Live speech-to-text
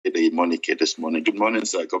Monike this morning. Good morning,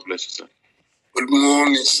 sir. God bless you, sir. Good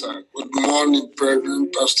morning, sir. Good morning,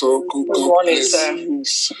 President Pastor Oku. Good morning, sir.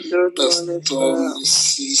 Pastor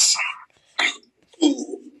Mrs.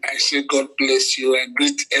 I say God bless you. I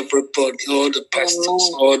greet everybody, all the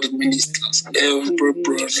pastors, all the ministers, every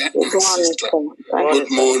brother and sister.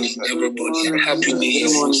 Good morning, everybody, and Happy New Year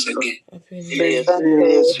once again.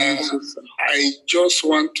 I just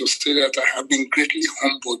want to say that I have been greatly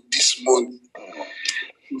humbled this morning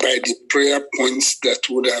by the prayer points that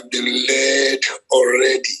would have been led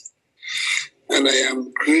already. And I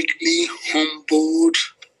am greatly humbled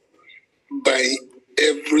by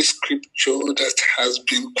every scripture that has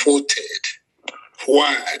been quoted.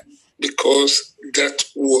 Why? Because that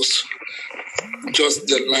was just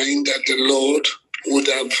the line that the Lord would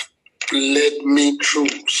have led me through.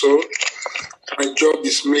 So my job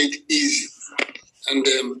is made easy. And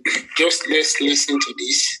just let's listen to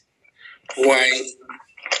this while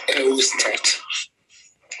I will start.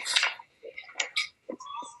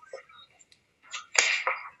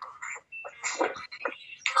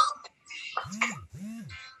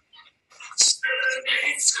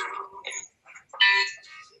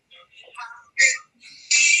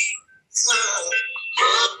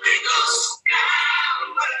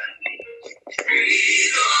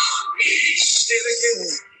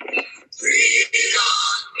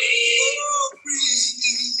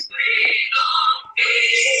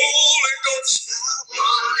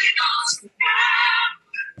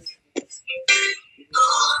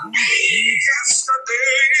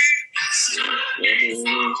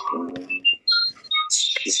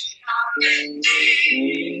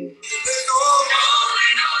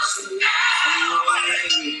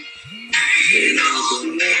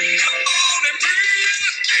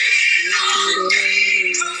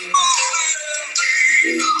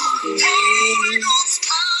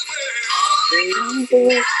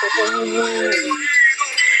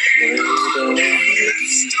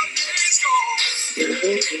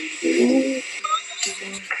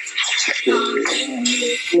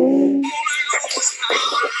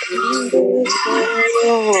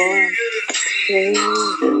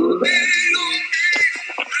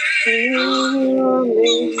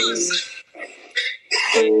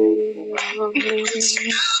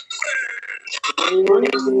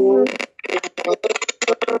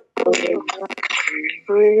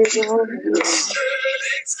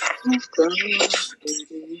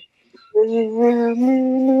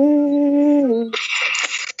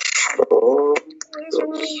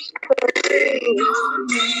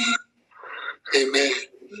 Amen.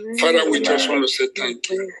 Father, we just want to say thank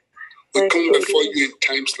you. We come before you in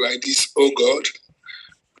times like this, oh God,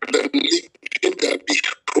 believing that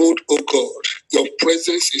behold, oh God, your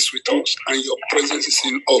presence is with us and your presence is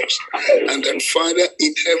in us. And that, Father,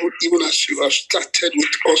 in heaven, even as you have started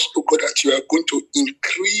with us, oh God, that you are going to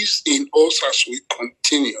increase in us as we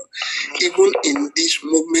continue. Even in this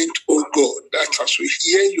moment, oh God, that as we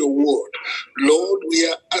hear your word, Lord, we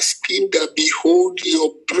are asking that behold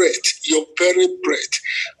your breath, your very breath,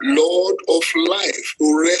 Lord of life,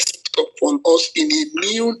 will rest upon us in a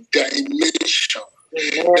new dimension.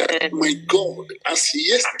 That, my God, as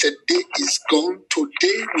yesterday is gone,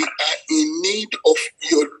 today we are in need of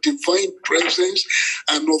your divine presence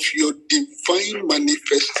and of your divine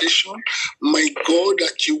manifestation. My God,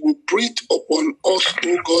 that you will breathe upon us,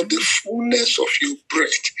 oh God, the fullness of your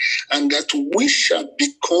breath, and that we shall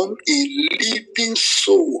become a living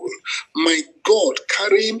soul, my God,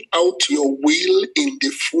 carrying out your will in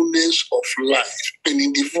the fullness of life and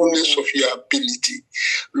in the fullness of your ability.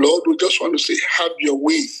 Lord, we just want to say, have your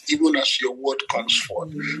way, even as your word comes forth,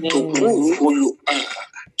 to prove who you are,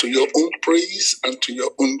 to your own praise and to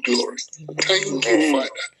your own glory. Thank you, Father.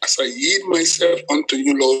 As I yield myself unto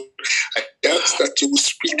you, Lord, I ask that you will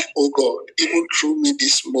speak, oh God, even through me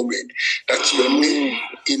this moment, that your name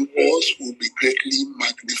in us will be greatly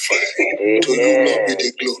magnified. To you, Lord, be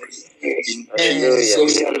the glory. In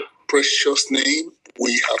Jesus' precious name,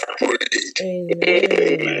 we have prayed. Amen.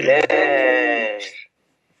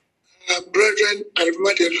 Brethren, I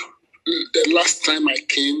remember the last time I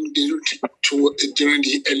came during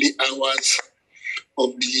the early hours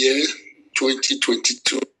of the year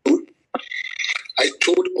 2022, I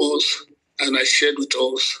told us and I shared with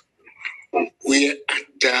us, we are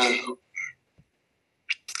down.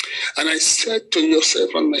 And I said to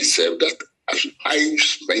yourself and myself that I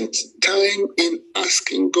spent time in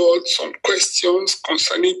asking God some questions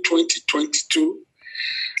concerning 2022,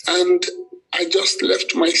 and I just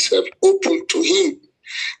left myself open to Him.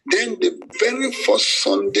 Then the very first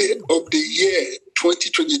Sunday of the year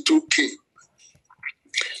 2022 came.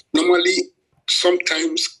 Normally,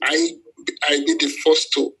 sometimes I be the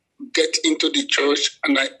first to get into the church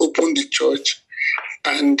and I open the church,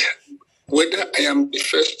 and whether I am the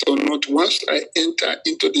first or not, once I enter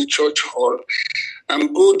into the church hall,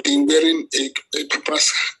 I'm good in wearing a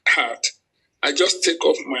papa's hat. I just take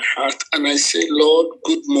off my hat and I say, Lord,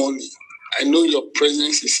 good morning. I know your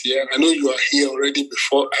presence is here. I know you are here already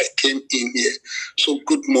before I came in here. So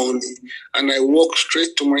good morning. And I walk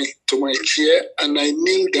straight to my chair and I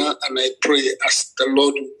kneel down and I pray as the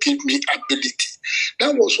Lord will give me ability.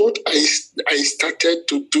 That was what I started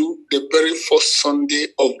to do the very first Sunday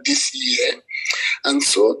of this year. And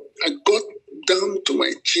so I got down to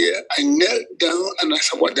my chair, I knelt down and I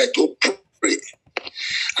wanted to pray.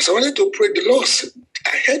 As I wanted to pray, the Lord said,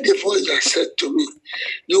 I heard a voice that said to me,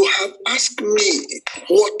 you have asked me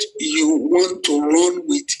what you want to run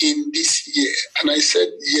with in this year. And I said,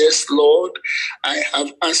 yes, Lord, I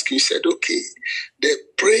have asked you. He said, okay, the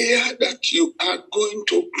prayer that you are going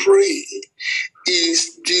to pray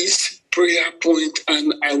is this prayer point,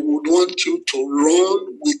 and I would want you to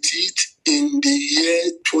run with it in the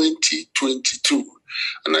year 2022.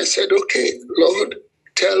 And I said, okay, Lord,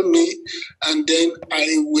 tell me, and then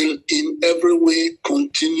I will in every way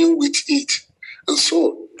continue with it. And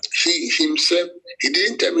so he himself, he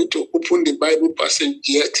didn't tell me to open the Bible passage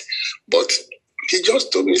yet, but he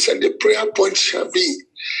just told me, he said, the prayer point shall be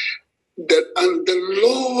that, and the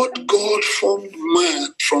Lord God formed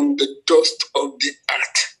man from the dust of the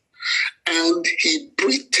earth, and he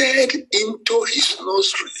breathed into his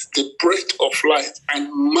nostrils the breath of life,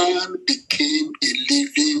 and man became a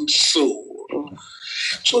living soul.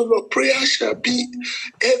 So your prayer shall be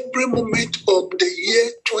every moment of the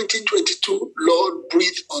year 2022, Lord,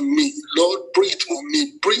 breathe on me. Lord, breathe on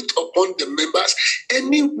me. Breathe upon the members.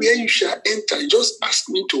 Anywhere you shall enter, just ask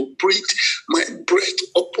me to breathe my breath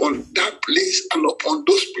upon that place and upon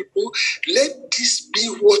those people. Let this be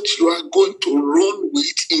what you are going to run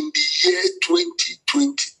with in the year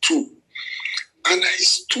 2022. And I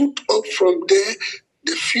stood up from there.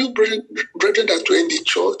 The few brethren that were in the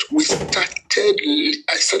church,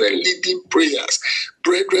 I started leading prayers.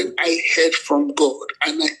 Brethren, I heard from God,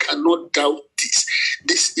 and I cannot doubt this.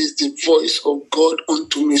 This is the voice of God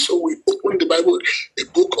unto me. So we opened the Bible, the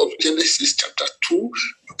book of Genesis chapter 2,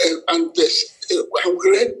 and we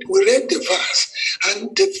read the verse.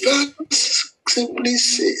 And the verse simply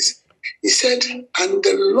says, he said, and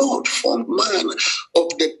the Lord formed man of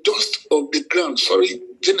the dust of the ground.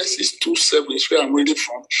 Genesis 2:7 is where I'm reading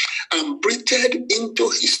from. And breathed into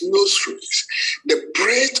his nostrils the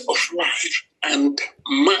breath of life, and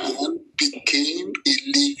man became a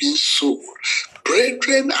living soul.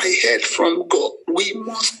 Brethren, I heard from God, we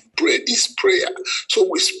must pray this prayer. So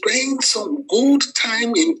we spend some good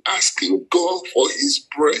time in asking God for his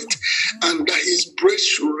breath, and that his breath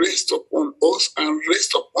should rest upon us and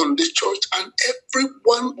rest upon the church and every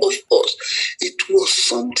one of us. It was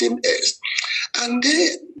something else. And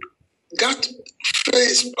then that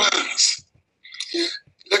phase passed.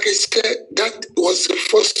 Like I said, that was the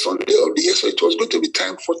first Sunday of the year, so it was going to be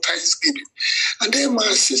time for Thanksgiving. And then my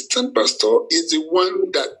assistant pastor is the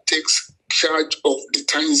one that takes charge of the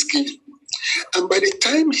Thanksgiving. And by the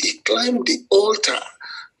time he climbed the altar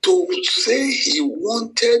to say he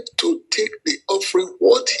wanted to take the offering,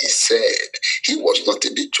 what he said, he was not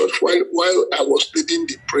in the church while I was leading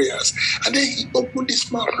the prayers. And then he opened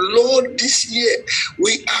his mouth, Lord, this year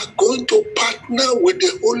we are going to partner with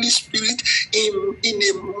the Holy Spirit in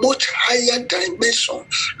a much higher dimension.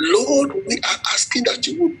 Lord, we are asking that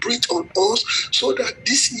you will breathe on us so that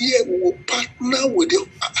this year we will partner with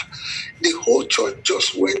the whole church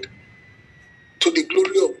just went to the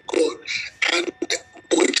glory of God. And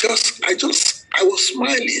I was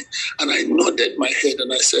smiling and I nodded my head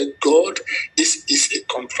and I said, God, this is a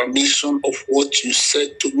confirmation of what you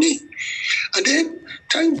said to me. And then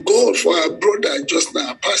thank God for our brother just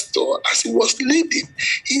now, pastor, as he was leading,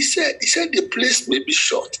 he said the place may be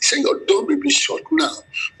short. He said your door may be short now,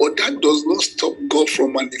 but that does not stop God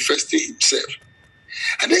from manifesting himself.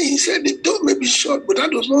 And then he said the door may be short, but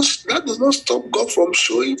that does not stop God from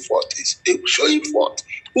showing forth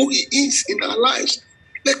who he is in our lives.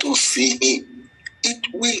 Let us see him.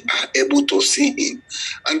 We are able to see him.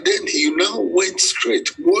 And then he now went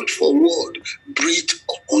straight, word for word, breathe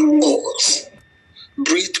upon us.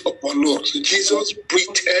 Breathe upon us. Jesus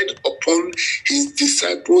breathed upon his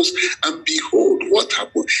disciples, and behold, what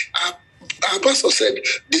happened? Our pastor said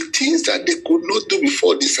the things that they could not do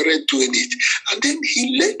before, they started doing it. And then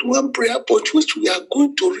he led one prayer point, which we are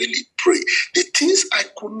going to really pray. The things I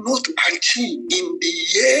could not achieve in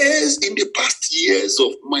the past years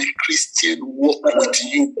of my Christian walk with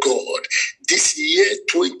you, God, this year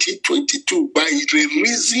 2022, by the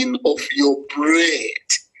reason of your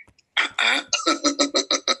breath,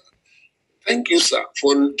 you, sir,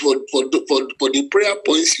 for the prayer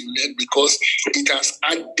points you led, because it has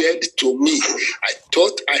added to me. I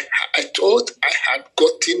thought I had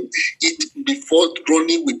gotten it before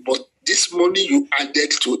running with, but this morning you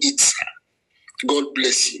added to it, sir. God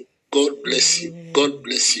bless you. God bless you. God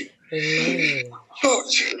bless you.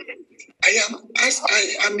 Church,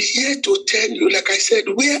 I am here to tell you, like I said,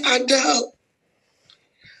 where are thou?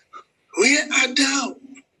 Where are thou?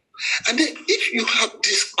 And then if you have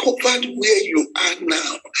discovered where you are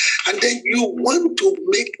now, and then you want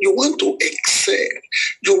to excel,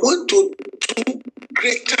 you want to do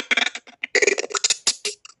greater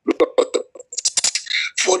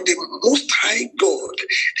for the Most High God,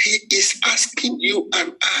 He is asking you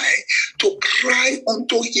and I to cry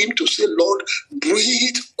unto Him to say, Lord,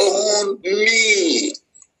 breathe on me.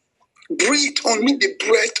 Breathe on me the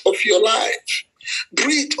breath of your life.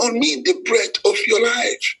 Breathe on me the breath of your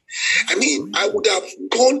life. I mean, I would have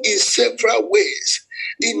gone in several ways,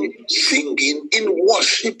 in singing, in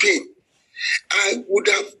worshiping. I would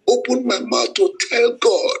have opened my mouth to tell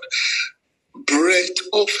God, breath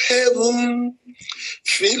of heaven,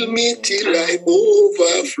 fill me till I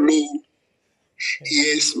overflow.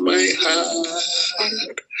 Yes, my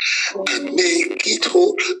heart, and make it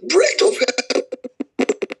whole. Breath of heaven,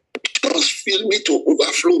 just fill me to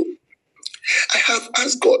overflow. I have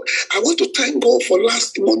asked God. I want to thank God for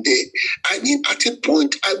last Monday. I mean, at a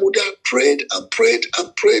point, I would have prayed and prayed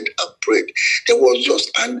and prayed and prayed. There was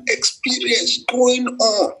just an experience going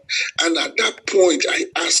on. And at that point, I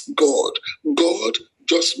asked God, God,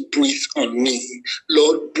 just breathe on me.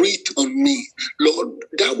 Lord, breathe on me. Lord,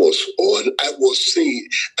 that was all I was saying.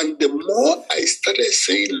 And the more I started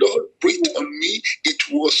saying, Lord, breathe on me, it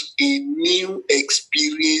was a new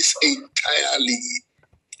experience entirely.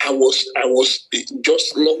 I was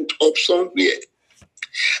just locked up somewhere.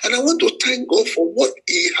 And I want to thank God for what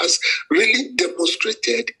He has really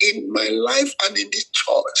demonstrated in my life and in the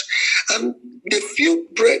church. And the few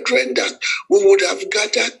brethren that we would have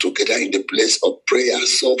gathered together in the place of prayer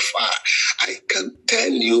so far, I can tell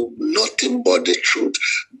you nothing but the truth.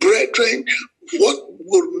 Brethren, what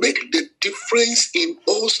will make the difference in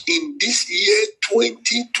us in this year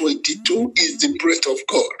 2022 is the breath of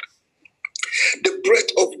God. The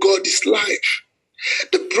breath of God is life.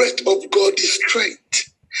 The breath of God is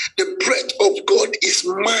strength. The breath of God is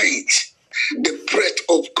might. The breath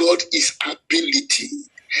of God is ability.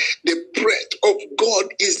 The breath of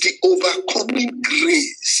God is the overcoming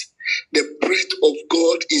grace. The breath of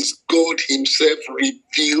God is God Himself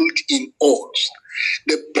revealed in us.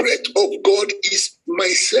 The breath of God is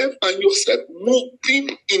myself and yourself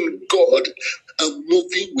moving in God and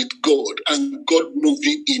moving with God and God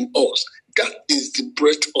moving in us. That is the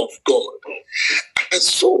breath of God. And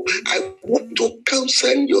so I want to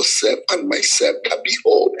counsel yourself and myself that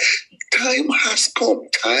behold, time has come,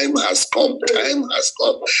 time has come, time has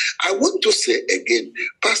come. I want to say again,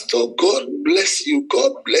 Pastor, God bless you,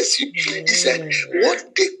 God bless you. He said,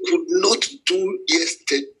 what they could not do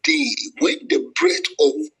yesterday, when the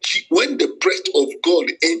breath of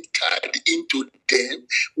God entered into them,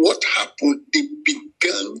 what happened? They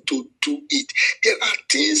began to do it. There are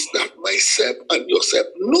things that myself and yourself,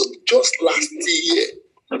 not just last year,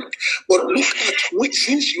 but look at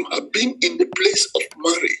since you have been in the place of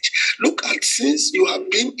marriage. Look at since you have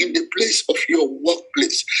been in the place of your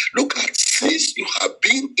workplace. Look at since you have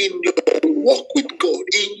been in your walk with God,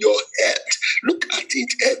 in your health. Look at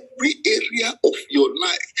it, every area of your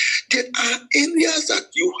life. There are areas that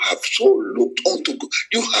you have so looked onto God.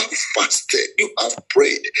 You have fasted, you have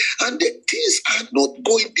prayed, and the things are not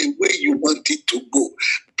going the way you want it to go.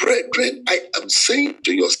 Brethren, I am saying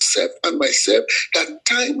to yourself and myself that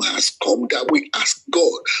time has come that we ask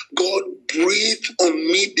God, God, breathe on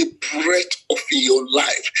me the breath of your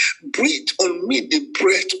life. Breathe on me the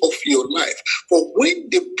breath of your life. For when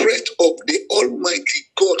the breath of the Almighty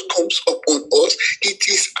God comes upon us, it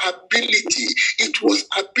is ability. It was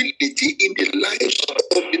ability in the lives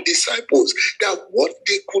of the disciples that what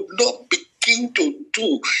they could not begin to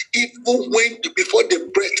do, even before the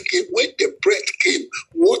breath came. When the breath came,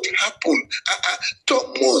 what happened?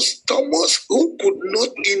 Thomas, who could not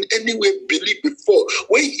in any way believe before,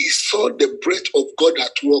 when he saw the breath of God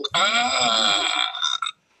at work,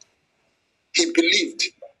 he believed.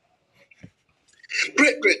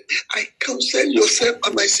 Brethren, I counsel yourself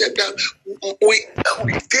and myself that on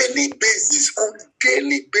daily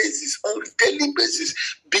basis,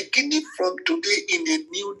 beginning from today in a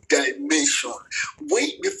new dimension,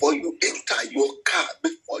 before you enter your car,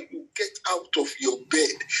 before you get out of your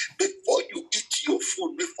bed, before you eat your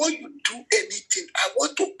food, before you do anything, I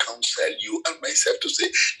want to counsel you and myself to say,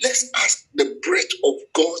 let's ask the breath of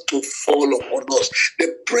God to fall upon us,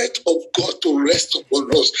 the breath of God to rest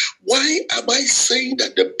upon us. Why am I saying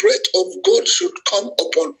that the breath of God should come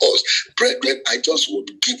upon us? Brethren, I just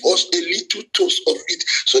would give us a little toast of it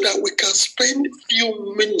so that we can spend a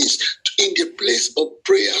few minutes in the place of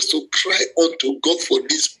prayers to cry unto God for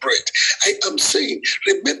this breath. I am saying,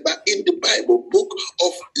 remember in the Bible book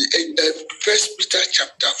of 1 Peter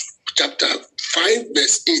chapter 5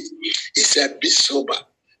 verse 8, it said, be sober,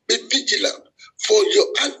 be vigilant, for your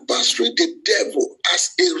adversary the devil,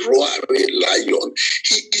 as a roaring lion,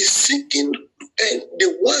 he is seeking and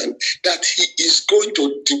the one that he is going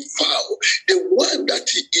to devour, the one that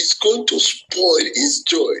he is going to spoil his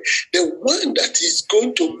joy, the one that is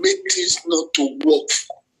going to make things not to work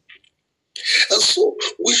for. And so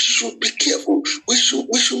we should be careful. We should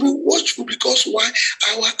be watchful, because why?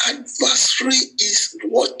 Our adversary is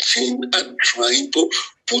watching and trying to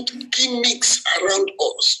put gimmicks around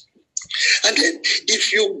us. And then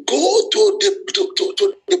if you go to the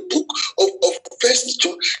book of First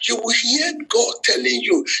John, you will hear God telling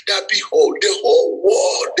you that, behold, the whole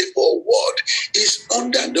world is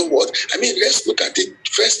under the word. I mean, let's look at it.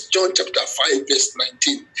 First John chapter 5 verse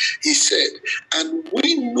 19. He said, and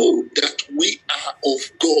we know that we are of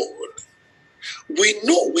God. We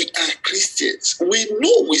know we are Christians. We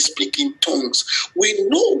know we speak in tongues. We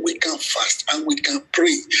know we can fast and we can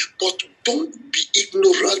pray. But don't be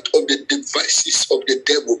ignorant of the devices of the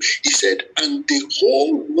devil. He said, and the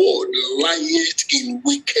whole world lieth in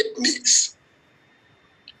wickedness.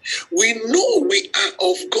 We know we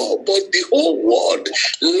are of God, but the whole world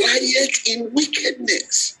lieth in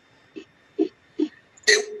wickedness.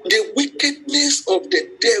 The wickedness of the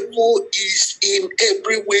devil is in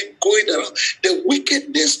every way going around. The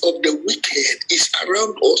wickedness of the wicked is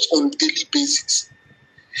around us on a daily basis.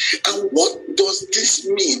 And what does this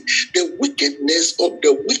mean? The wickedness of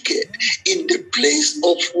the wicked in the place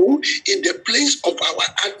of who? In the place of our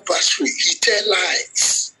adversary. He tells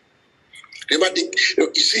lies. Remember,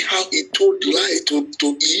 you see how he told lie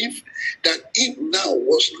to Eve? That Eve now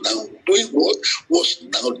was now doing what? Was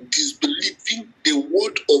now disbelieving the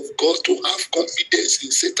word of God to have confidence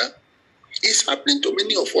in Satan. It's happening to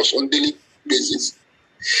many of us on a daily basis.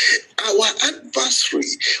 Our adversary,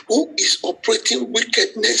 who is operating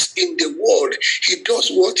wickedness in the world, he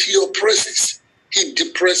does what? He oppresses. He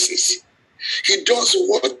depresses. He does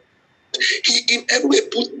what? He in every way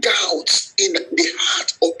put doubts in the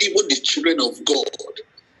heart of even the children of God.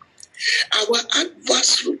 Our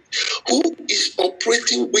adversary, who is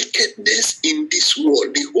operating wickedness in this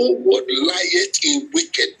world, the whole world lieth in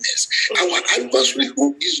wickedness. Our adversary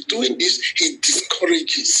who is doing this, he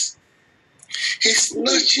discourages. He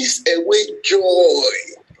snatches away joy.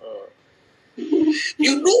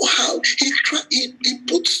 You know how he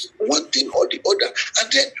puts one thing or the other,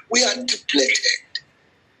 and then we are depleted.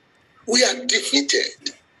 We are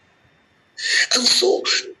defeated. And so,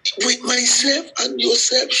 with myself and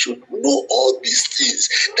yourself should know all these things,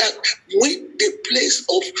 that when the place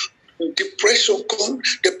of depression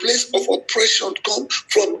comes, the place of oppression comes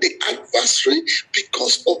from the adversary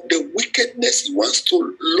because of the wickedness he wants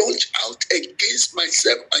to launch out against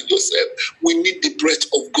myself and yourself, we need the breath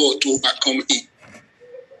of God to overcome it.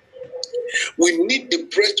 We need the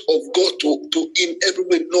breath of God to in every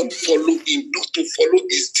way not follow him, not to follow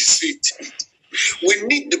his deceit. We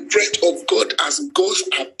need the breath of God as God's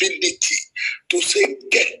ability to say,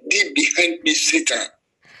 get thee behind me, Satan.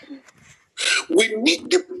 We need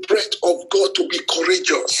the breath of God to be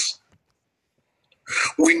courageous.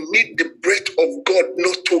 We need the breath of God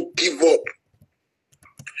not to give up.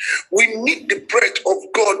 We need the breath of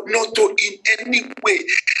God not to in any way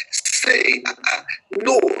say,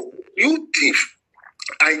 no, you thief.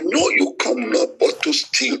 I know you come not but to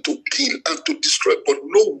steal, to kill, and to destroy, but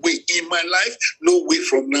no way in my life, no way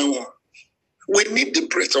from now on. We need the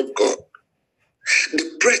breath of God.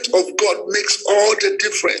 The breath of God makes all the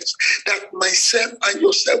difference, that myself and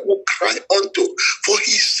yourself will cry unto. For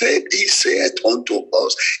he said unto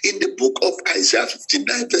us in the book of Isaiah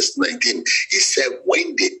 59 verse 19, he said,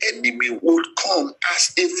 when the enemy would come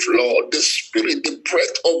as a flood, the spirit, the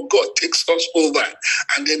breath of God takes us over,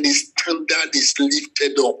 and then his standard is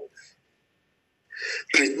lifted up.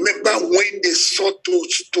 Remember when they sought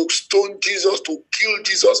to stone Jesus, to kill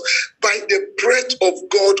Jesus, by the breath of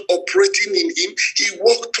God operating in him, he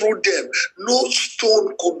walked through them. No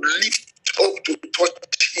stone could lift up to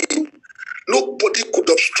touch him. Nobody could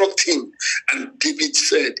obstruct him. And David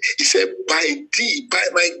said, he said, by thee, by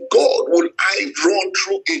my God, will I run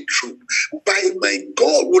through a troop. By my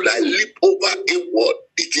God, will I leap over a wall.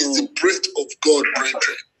 It is the breath of God,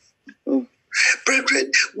 brethren.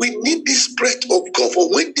 Brethren, we need this breath of God. For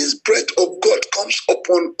when this breath of God comes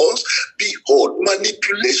upon us, behold,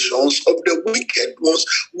 manipulations of the wicked ones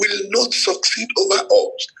will not succeed over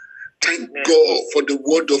us. Thank God for the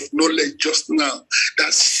word of knowledge just now.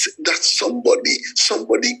 That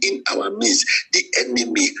somebody in our midst, the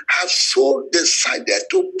enemy has so decided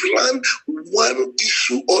to plan one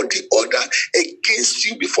issue or the other against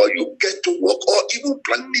you before you get to work, or even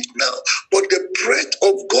planning it now. But the breath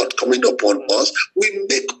of God coming upon us will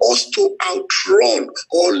make us to outrun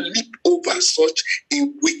or leap over such a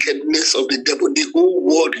wickedness of the devil. The whole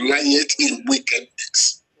world lieth in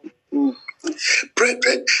wickedness.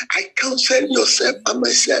 Brethren, I counsel yourself and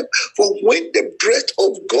myself, for when the breath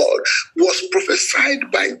of God was prophesied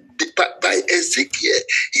by Ezekiel,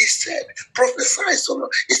 he said, prophesy, son.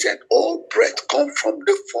 He said, all breath come from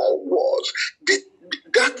the four walls.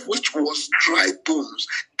 That which was dry bones,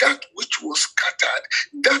 that which was scattered,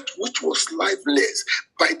 that which was lifeless,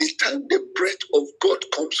 by the time the breath of God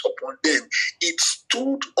comes upon them, it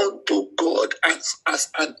stood unto God as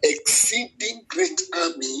an exceeding great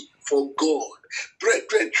army for God.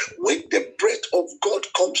 Brethren, when the breath of God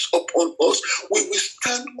comes upon us, we will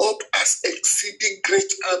stand up as exceeding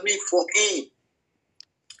great army for him.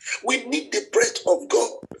 We need the breath of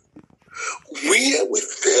God. Where we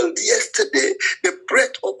failed yesterday, the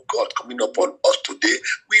breath of God coming upon us today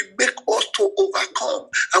will make us to overcome,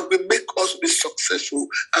 and will make us be successful,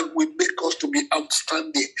 and will make us to be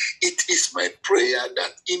outstanding. It is my prayer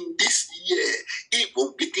that in this year,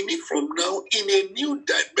 even beginning from now, in a new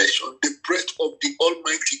dimension, the breath of the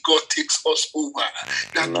Almighty God takes us over,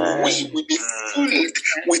 that we will be filled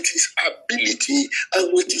with his ability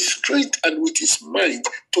and with his strength and with his mind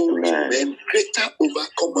to remain greater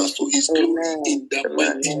overcomers to his glory. In the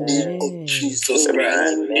mighty name of Jesus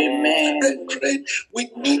Christ. Amen. Brethren, we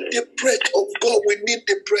need the breath of God. We need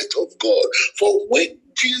the breath of God. For when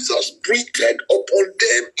Jesus breathed upon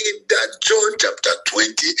them in that John chapter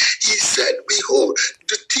 20, he said, behold,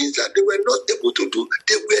 the things that they were not able to do,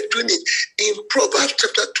 they were doing it. In Proverbs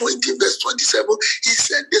chapter 20, verse 27, he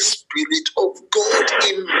said, the Spirit of God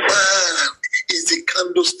in man is the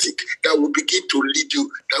candlestick that will begin to lead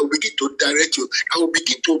you, that will begin to direct you, that will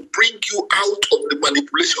begin to bring you out of the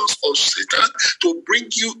manipulations of Satan, to bring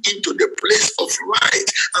you into the place of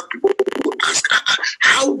light. And people will ask,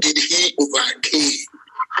 how did he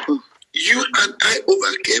overcome? You and I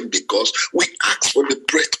overcame because we asked for the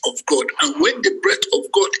breath of God. And when the breath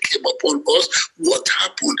of God came upon us, what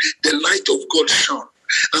happened? The light of God shone.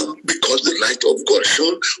 And because the light of God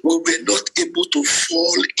shone, we were not able to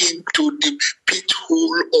fall into the pit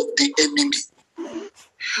hole of the enemy.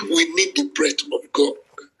 We need the breath of God.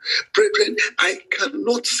 Brethren, I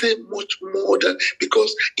cannot say much more than,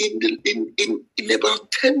 because in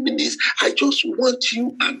about 10 minutes, I just want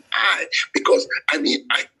you and I, because I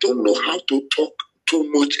don't know how to talk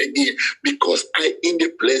too much again, because in the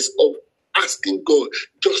place of asking God,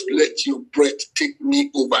 just let your breath take me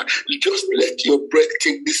over. Just let your breath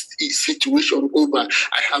take this situation over.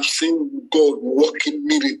 I have seen God working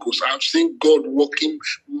miracles. I have seen God working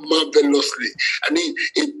marvelously. A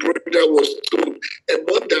brother was told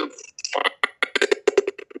more than 5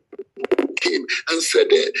 came and said,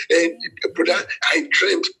 brother, I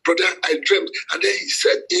dreamt. And then he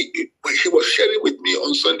said, he was sharing with me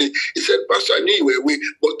on Sunday. He said, Pastor, I knew you were away,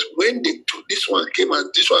 but when this one came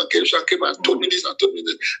and told me this and told me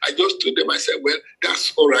that, I just told them, I said, well,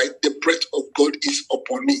 that's all right. The breath of God is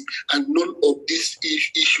upon me, and none of this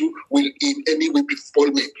issue will in any way befall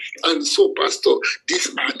me. And so, Pastor, these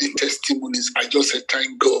are the testimonies. I just said,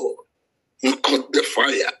 thank God you caught the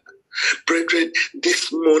fire. Brethren,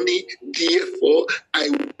 this morning, therefore, I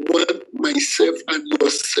want myself and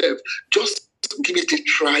yourself, just give it a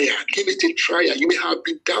trial. Give it a trial. You may have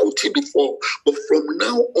been doubting before, but from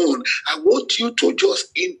now on, I want you to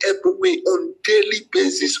just in every way, on daily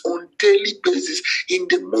basis, in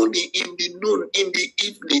the morning, in the noon, in the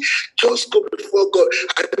evening, just go before God.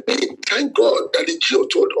 Thank God that the Jew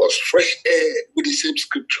told us fresh air with the same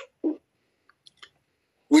scripture.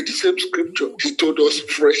 With the same scripture, he told us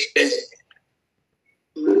fresh air.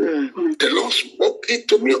 The Lord spoke it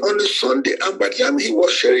to me on a Sunday, and by the time he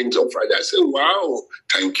was sharing it on Friday, I said, wow,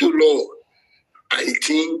 thank you, Lord. I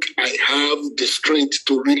think I have the strength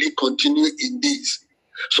to really continue in this.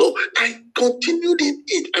 So I continued in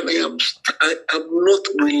it, and I am not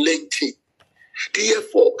relenting.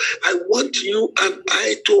 Therefore, I want you and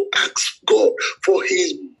I to ask God for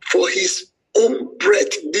his own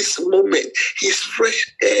breath this moment, His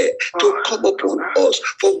fresh air to come upon us.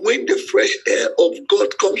 For when the fresh air of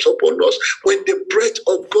God comes upon us, when the breath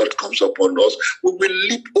of God comes upon us, we will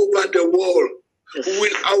leap over the wall. We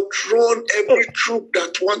will outrun every troop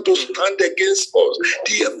that want to stand against us.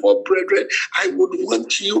 Therefore, brethren, I would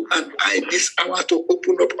want you and I this hour to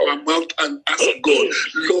open up our mouth and ask God,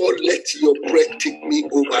 Lord, let your breath take me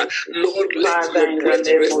over. Lord, let your breath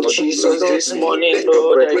rest on Jesus this morning,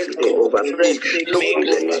 Lord, let your breath take me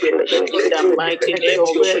over. In the mighty name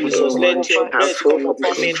of Jesus, let your breath come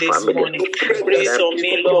upon me this morning. Breathe on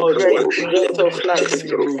me, Lord, breath of life.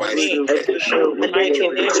 In the mighty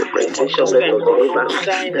name of Jesus.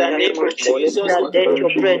 In the name of Jesus, let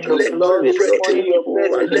your breath of glory this morning, your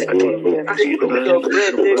breath take me. Your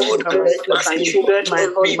breath take my children, my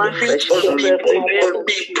husband, your breath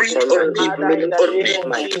breathe on me, in the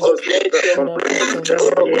name of Jesus, let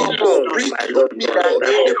your breath come on me. In the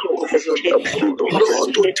name of Jesus,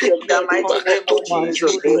 Lord, to take me over, to teach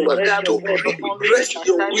me over, to rest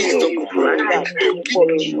your wisdom upon me, to give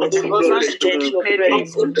me knowledge, to give me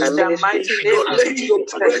understanding. Lord, let your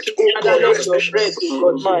breath, oh God, rest my whole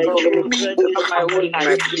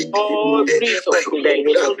life. Oh, please upon me,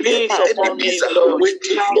 Lord.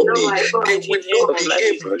 waiting for me. They will not be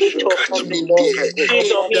able to catch me there.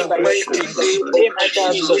 In the mighty name of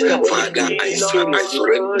Jesus, Father, I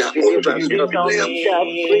surrender unto you. Breathe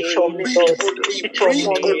on me,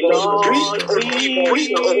 breathe on me,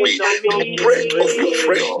 breathe on me. The breath of your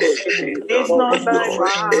fresh air, enough of your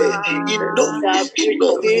fresh air. Enough is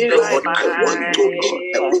enough, Lord. I want to be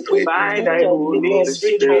everywhere.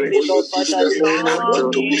 I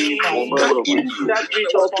want to be stronger in you. I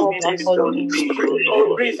want to be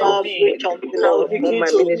begin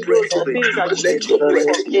to breathe on me. Let your breath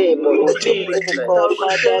take me. Let your breath take me.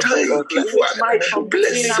 Thank you, Father.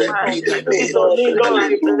 Blessed be thy name.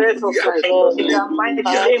 In the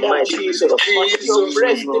mighty name of Jesus. Your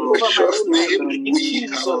breath take over my precious whole life. name we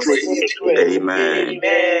have prayed. Amen.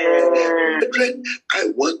 Brethren, I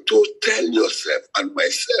want to tell yourself and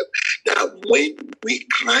myself that when we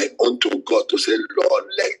cry unto God to say, Lord,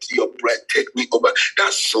 let your breath take me over.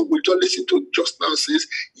 That song we just listened to just now says,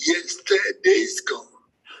 yesterday's gone.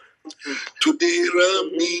 Today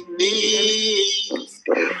reminisce,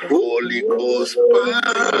 Holy Ghost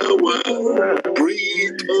power,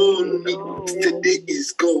 breathe on me. Yesterday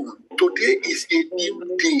is gone. Today is a new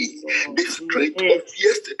day. The strength of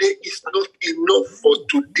yesterday is not enough for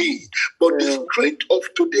today, but the strength of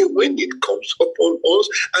today, when it comes upon us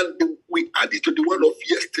and we add it to the one of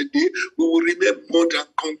yesterday, we will remain more than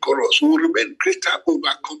conquerors. We will remain greater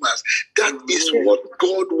overcomers. That is what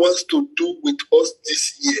God wants to do with us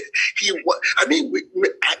this year.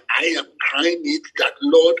 I am crying it that,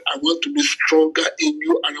 Lord, I want to be stronger in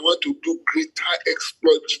you and I want to do greater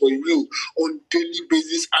exploits for you on daily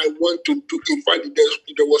basis. I want to do, in fact,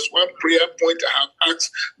 there was one prayer point I have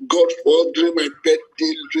asked God for during my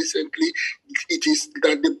birthday recently. It is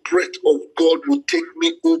that the breath of God will take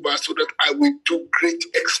me over so that I will do great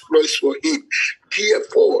exploits for Him.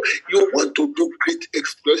 Therefore, you want to do great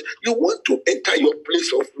exploits, you want to enter your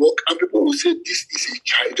place of work, and people will say, this is a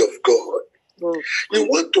child of God. You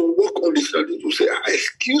want to walk on the street to say,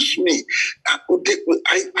 excuse me,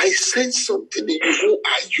 I sense something in you. Who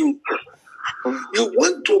are you? You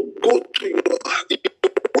want to go to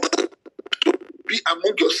be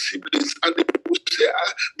among your siblings, and they will say,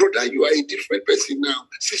 brother, you are a different person now.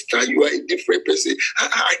 Sister, you are a different person.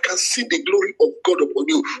 I can see the glory of God upon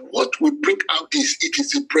you. What will bring out this? It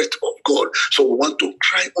is the breath of God. So we want to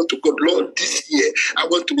cry unto God, Lord, this year, I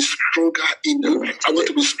want to be stronger in you. I want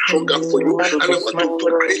to be stronger for you. And I want to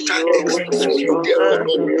do greater exploits for you. Therefore,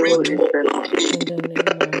 Lord, breathe upon me.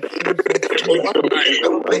 I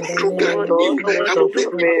will make stronger in you. I will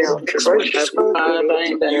make exploits. Father,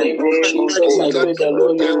 in the name of Jesus, I pray that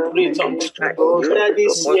Lord, you breathe on me. That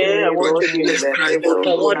this year, I want to be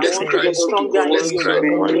stronger in you.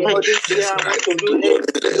 For this year, I want to do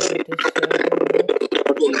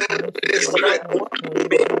Lord, this year I want to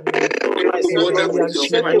Lord, I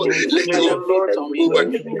want my impact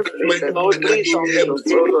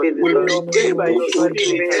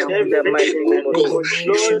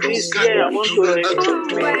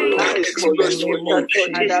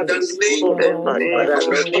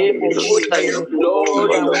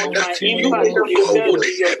to be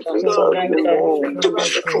felt to be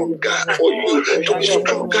stronger for you, to be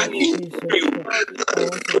stronger in you.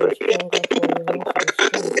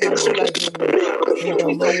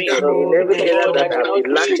 fulfill for me. In every area Lord, I that I've cannot been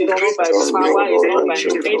do it. lacking, It's not by power, it's not by might,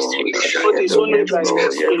 but it's only by the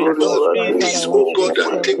Spirit. Please, oh God,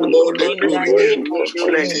 and take all the In the glory. name of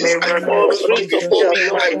Please, I Jesus. will Oh, not breathe give upon up. me,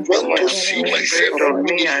 I Lord. want to see myself on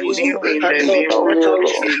me in and those you in the name name of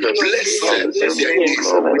Blessed be This their year, name. in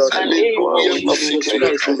the name of Hallelujah. We sing Jesus to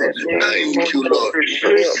your Christ. throne. Thank you, Lord.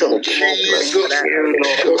 Grace of Jesus'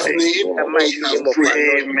 precious name, the we mighty have name of our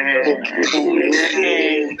Lord.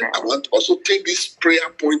 Amen. I want us to take this prayer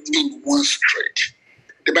point in one stretch.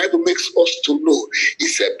 The Bible makes us to know. He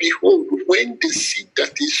said, behold, when the seed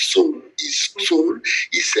that is sown,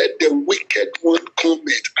 he said, the wicked one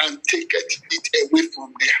cometh and taketh it away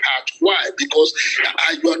from the heart. Why? Because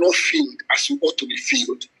you are not filled as you ought to be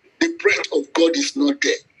filled. The breath of God is not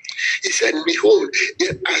there. He said, behold,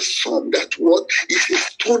 there are some that what is a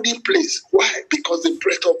stony place. Why? Because the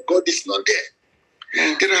breath of God is not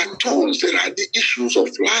there. There are thorns, there are the issues of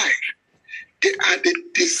life. They are the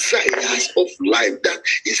desires of life that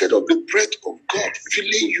instead of the breath of God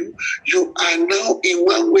filling you, you are now in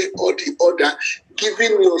one way or the other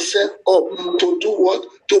giving yourself up to do what?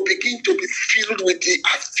 To begin to be filled with the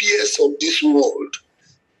affairs of this world.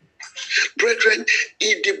 Brethren,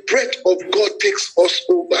 if the breath of God takes us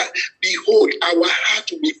over, behold, our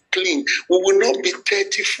heart will be clean. We will not be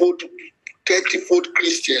 30-fold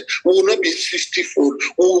Christian. We will not be 60-fold.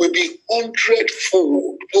 We will be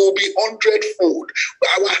 100-fold. We will be 100-fold.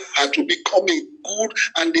 Our heart will become a good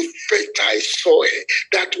and a fertile soil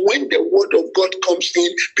that when the word of God comes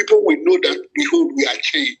in, people will know that, behold, we are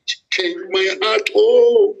changed. Change my heart,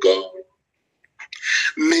 oh God.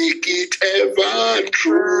 Make it ever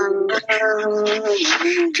true.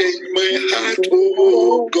 Change my heart,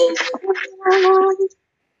 oh God.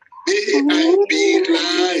 May I be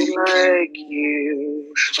like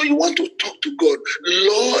you. So you want to talk to God.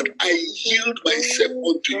 Lord, I yield myself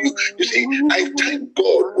unto you. You see, I thank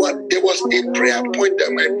God. There was a prayer point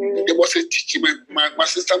that there was a teaching my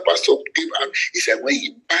assistant pastor gave out. He said, when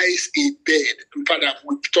he buys a bed, in fact,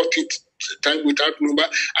 we've taught it time without number,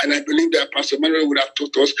 and I believe that Pastor Manuel would have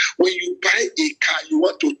taught us, when you buy a car, you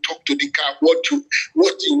want to talk to the car what you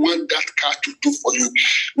want that car to do for you.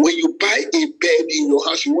 When you buy a bed in your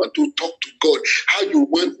house, you want to talk to God how you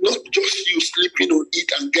want, not just you sleeping on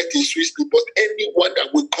it and getting sweet sleep, but anyone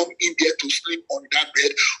that will come in there to sleep on that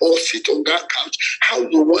bed or sit on that couch, how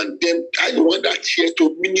you want that chair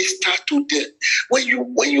to minister to them. When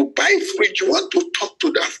you buy a fridge, you want to talk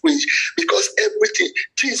to that fridge, because everything,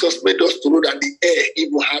 Jesus made us to know that the air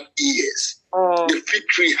even have ears. The fig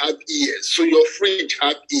tree have ears. So your fridge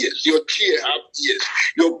have ears. Your chair have ears.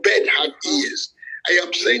 Your bed have ears. I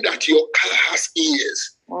am saying that your car has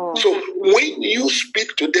ears. So when you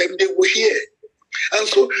speak to them, they will hear. And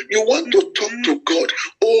so you want to talk to God.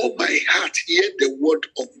 Oh, my heart, hear the word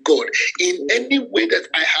of God. In any way that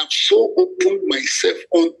I have so opened myself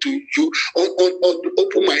unto you,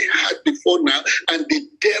 open my heart before now, and the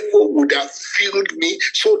devil would have filled me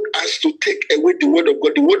so as to take away the word of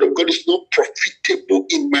God. The word of God is not profitable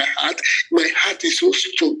in my heart. My heart is so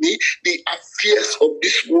stony. The affairs of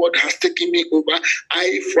this world has taken me over.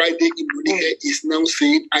 Friday Imoni is now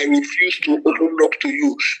saying, I refuse to open up to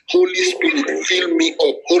you. Holy Spirit, fill me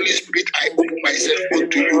up. Holy Spirit, I open myself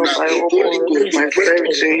unto you now. Holy Ghost, my breath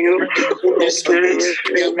to you. Holy Spirit,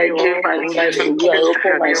 fill me up. I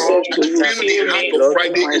open myself to you. Fill the heart of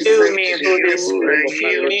Friday Imoni. Fill me, Holy Spirit.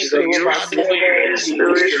 Fill me to overflowing.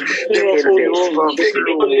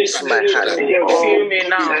 Holy Spirit, fill me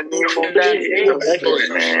now. In the name of Jesus.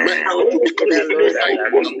 My heart will become a purified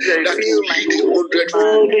one that will be the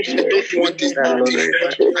 100-fold. I don't want it 50-fold.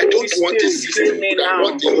 I don't want it 60-fold. I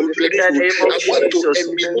want a 100-fold. I want to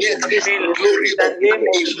emanate His glory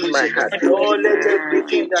in my heart. Oh, let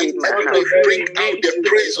everything that is not of you bring out the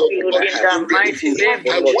praise of God. in the mighty name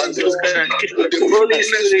I of want to Jesus. the Holy fullness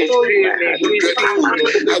Spirit, of fill me. Please fill me.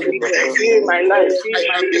 Fill my life. Fill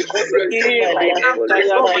my entire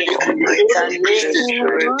being. In the name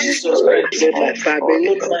of Jesus Christ. Fill my family.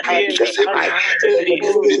 Fill my heart. Fill me.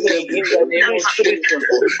 In the name of Jesus.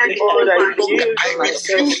 Lord, I yield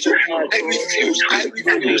myself to you. I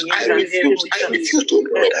refuse to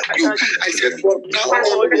open up to you. I said, from now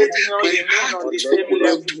on, my heart is open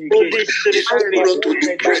unto God. It's open unto the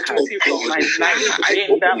breath of God. I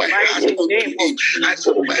open my heart unto Him. I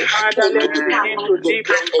open my heart unto the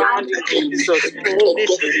breath of God. Jesus, breath of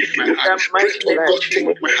God take my heart. Breath of God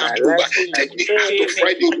take my heart over. Take the heart of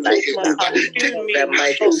Friday over. Take my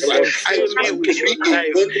heart over. I me with your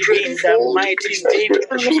life. In the mighty name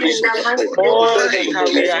of Jesus. All that I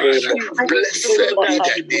achieve, Blessed all be that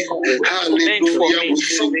thy name. you meant for Hallelujah. me. We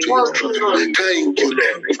sing to you. Thank you,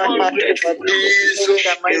 Lord. Jesus,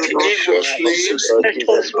 precious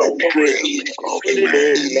name, we pray.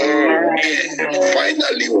 Amen.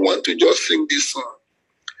 Finally, we want to just sing this song.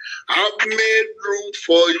 I've made room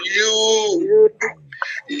for you.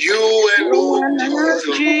 You alone,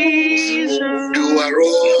 Jesus. You are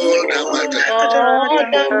all that matters.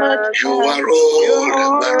 You are all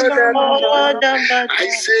that matters. I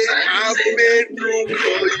say, I've made room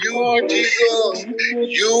for you, Jesus.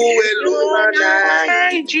 You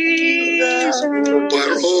alone, Jesus. You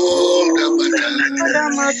are all that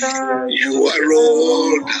matters. You are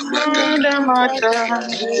all that matters.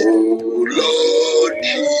 Oh, Lord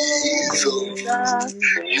Jesus.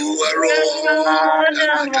 You are all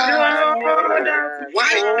that matters.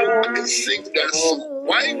 Why do I sing that song?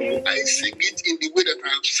 Why do I sing it in the way that I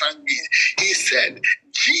have sung it? He said,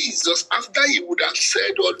 Jesus, after he would have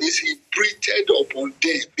said all this, he breathed upon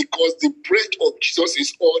them because the breath of Jesus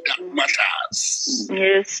is all that matters.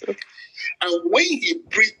 Yes. And when he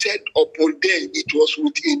breathed upon them, it was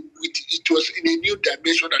in a new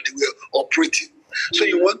dimension that they were operating. So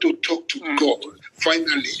you want to talk to God.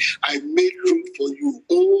 Finally, I made room for you.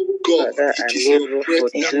 Oh God, it is your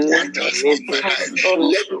breath that matters in my life.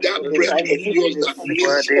 Let that breath of yours that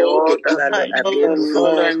makes all the difference.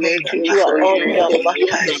 Lord, I make you are all that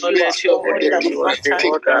matters. Let your all that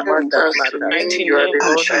matters. Mighty name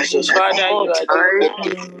of Jesus. Father, you are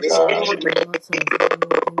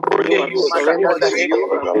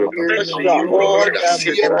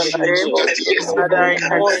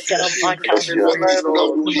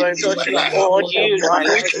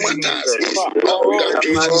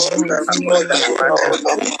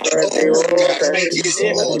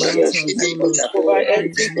provide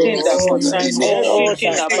everything that concerns me,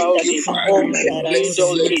 everything about me. You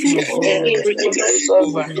don't need everything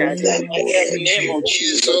over. In the name of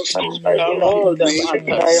Jesus, all that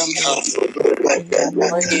matters.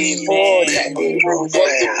 Amen.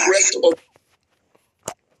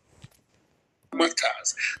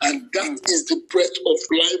 Matters, and that is the breath of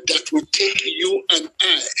life that will take you and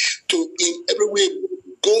I to in every way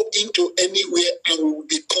go into anywhere and we will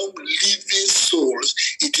become living souls.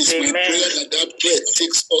 It is my prayer that that breath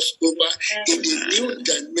takes us over in a new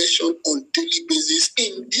dimension on daily basis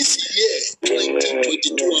in this year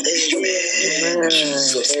 2022 and beyond. In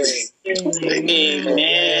Jesus' name.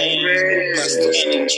 Amen.